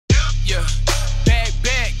Yeah, back,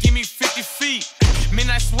 give me 50 feet. Man,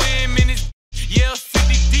 I swim in this, yeah,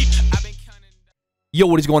 50 deep. I've been counting. Yo,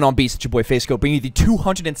 what is going on, Beast? It's your boy FaZe, bringing you the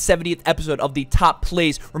 270th episode of the Top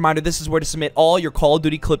Plays. Reminder, this is where to submit all your Call of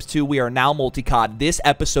Duty clips to. We are now multi-cod. This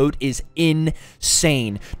episode is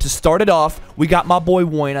insane. To start it off, we got my boy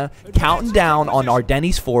Woina counting down on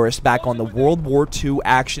Ardennes Forest back on the World War II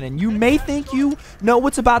action. And you may think you know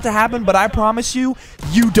what's about to happen, but I promise you,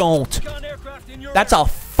 you don't. That's a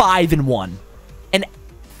 5-1. An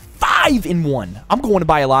 5-1. I'm going to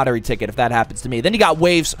buy a lottery ticket if that happens to me. Then you got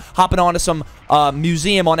Waves hopping onto some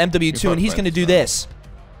museum on MW2, and he's going to do this.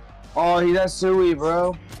 Oh, that's Sui,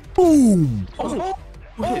 bro. Boom.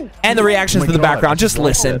 And the reactions to the background. Just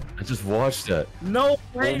listen. I just watched it. No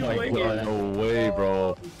way. Oh my god, no way,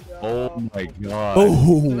 bro. Oh my god.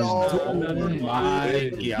 Oh.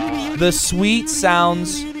 My god. The sweet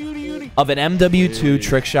sounds of an MW2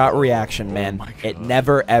 trickshot reaction, man. It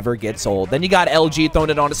never, ever gets old. Then you got LG throwing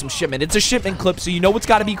it onto some shipment. It's a shipment clip, so you know it's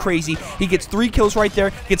got to be crazy. He gets 3 kills right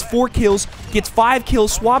there, gets 4 kills, gets 5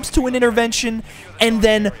 kills, swaps to an intervention, and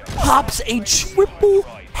then pops a triple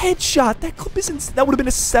headshot. That clip is that would have been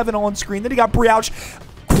a 7 on screen. Then he got Briouch,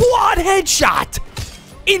 quad headshot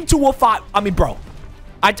into a 5. I mean, bro,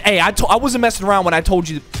 I wasn't messing around when I told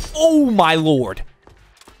you. Oh my lord.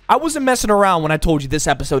 I wasn't messing around when I told you this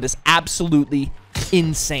episode is absolutely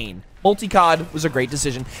insane. Multi-COD was a great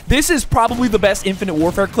decision. This is probably the best Infinite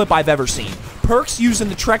Warfare clip I've ever seen. Perks using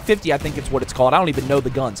the Trek 50, I think it's what it's called. I don't even know the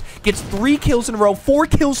guns. Gets 3 kills in a row, 4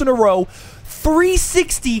 kills in a row,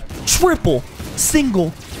 360, triple,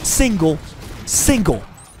 single, single, single.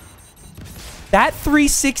 That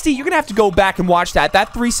 360, you're going to have to go back and watch that.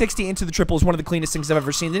 That 360 into the triple is one of the cleanest things I've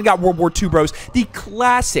ever seen. Then you got World War II bros. The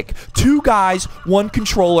classic 2 guys, 1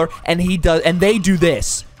 controller, and they do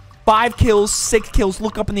this. 5 kills, 6 kills,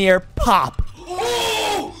 look up in the air, pop.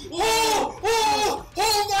 Oh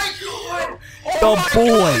my god! The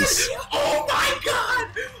boys. Oh my god!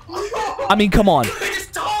 I mean, come on.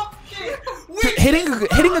 Stop!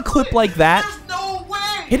 Hitting a clip like that. There's no way!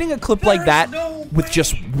 Hitting a clip like that with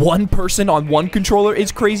just 1 person on 1 controller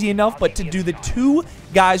is crazy enough, but to do the 2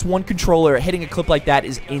 guys, 1 controller, hitting a clip like that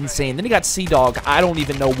is insane. Then you got Sea-Dog. I don't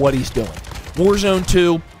even know what he's doing. Warzone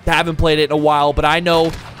 2, I haven't played it in a while, but I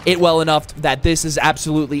know it well enough that this is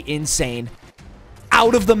absolutely insane.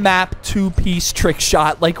 Out of the map, 2-piece trick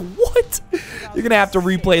shot. Like, what? You're going to have to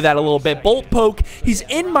replay that a little bit. Bolt poke. He's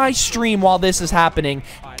in my stream while this is happening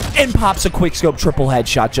and pops a quickscope triple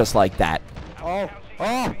headshot just like that.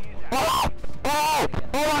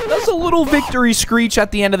 That's a little victory screech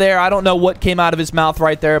at the end of there. I don't know what came out of his mouth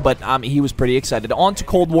right there, but he was pretty excited. On to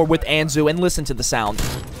Cold War with Anzu, and listen to the sound.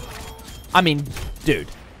 I mean, dude.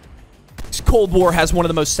 Cold War has one of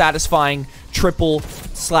the most satisfying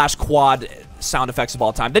triple/quad sound effects of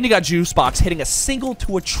all time. Then you got Juicebox hitting a single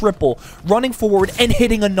to a triple, running forward and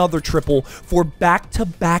hitting another triple for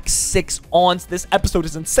back-to-back 6 ons. This episode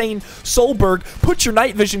is insane. Solberg, put your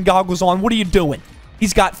night vision goggles on. What are you doing?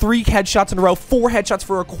 He's got 3 headshots in a row, 4 headshots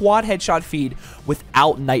for a quad headshot feed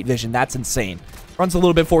without night vision. That's insane. Runs a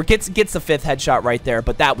little bit forward, gets the 5th headshot right there,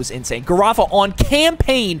 but that was insane. Garafa on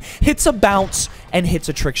campaign hits a bounce and hits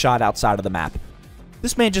a trick shot outside of the map.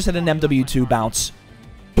 This man just hit an MW2 bounce.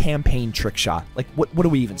 Campaign trick shot. Like, what are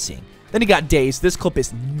we even seeing? Then he got Dazed. This clip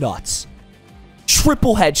is nuts.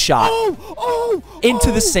 Triple headshot.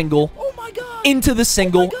 Into the single. Oh my god. Into the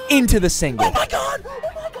single. Into the single. Oh my god. Oh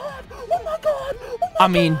my god. Oh my god. I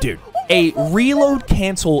mean, dude. A reload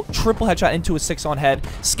cancel triple headshot into a 6 on head.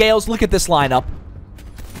 Scales, look at this lineup.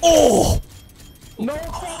 Oh! No.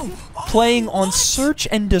 Playing on Search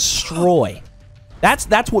and Destroy.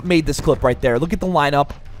 That's what made this clip right there. Look at the lineup.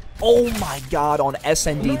 Oh my god, on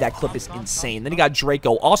SND, that clip is insane. Then you got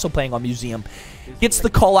Draco, also playing on Museum. Gets the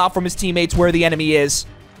call out from his teammates where the enemy is.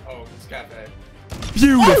 Oh, it's got that.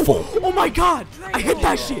 Beautiful. Oh my god, I hit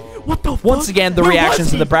that shit. What the fuck? Once again, the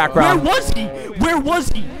reactions in the background. Where was he? Where was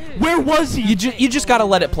he? Where was he? You just gotta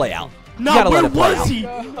let it play out. No, where was he?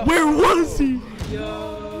 Where was he?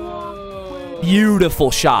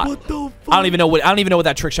 Beautiful shot. What the fuck? I don't even know what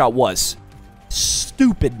that trick shot was.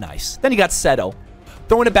 Stupid nice. Then you got Seto.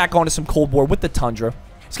 Throwing it back onto some Cold War with the Tundra.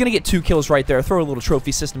 He's going to get 2 kills right there. Throw a little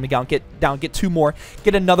trophy system down, get 2 more.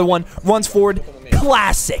 Get another one. Runs forward.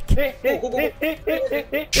 Classic.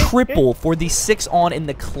 Triple for the 6 on in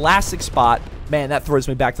the classic spot. Man, that throws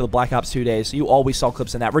me back to the Black Ops 2 days. You always saw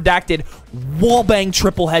clips in that. Redacted. Wallbang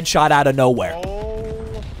triple headshot out of nowhere.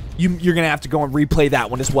 You're going to have to go and replay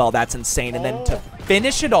that one as well. That's insane. And then to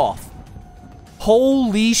finish it off.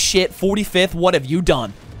 Holy shit, 45th. What have you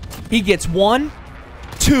done? He gets 1,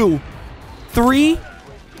 2, 3,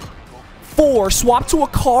 4. Swap to a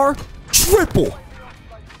car. triple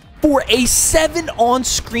for a 7 on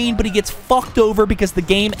screen, but he gets fucked over because the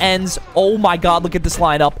game ends. Oh my god, look at this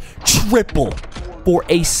lineup. Triple for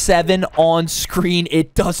a 7 on screen.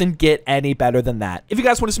 It doesn't get any better than that. If you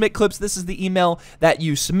guys want to submit clips, this is the email that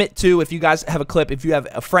you submit to. If you guys have a clip, if you have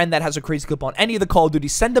a friend that has a crazy clip on any of the Call of Duty,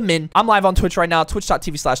 send them in. I'm live on Twitch right now,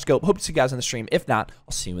 twitch.tv/scope. Hope to see you guys in the stream. If not,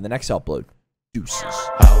 I'll see you in the next upload. Deuces.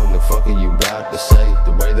 How in the fuck are you about to say?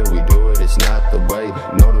 The way that we do it, it's not the way.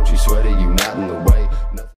 No, don't you sweat it, you not in the way.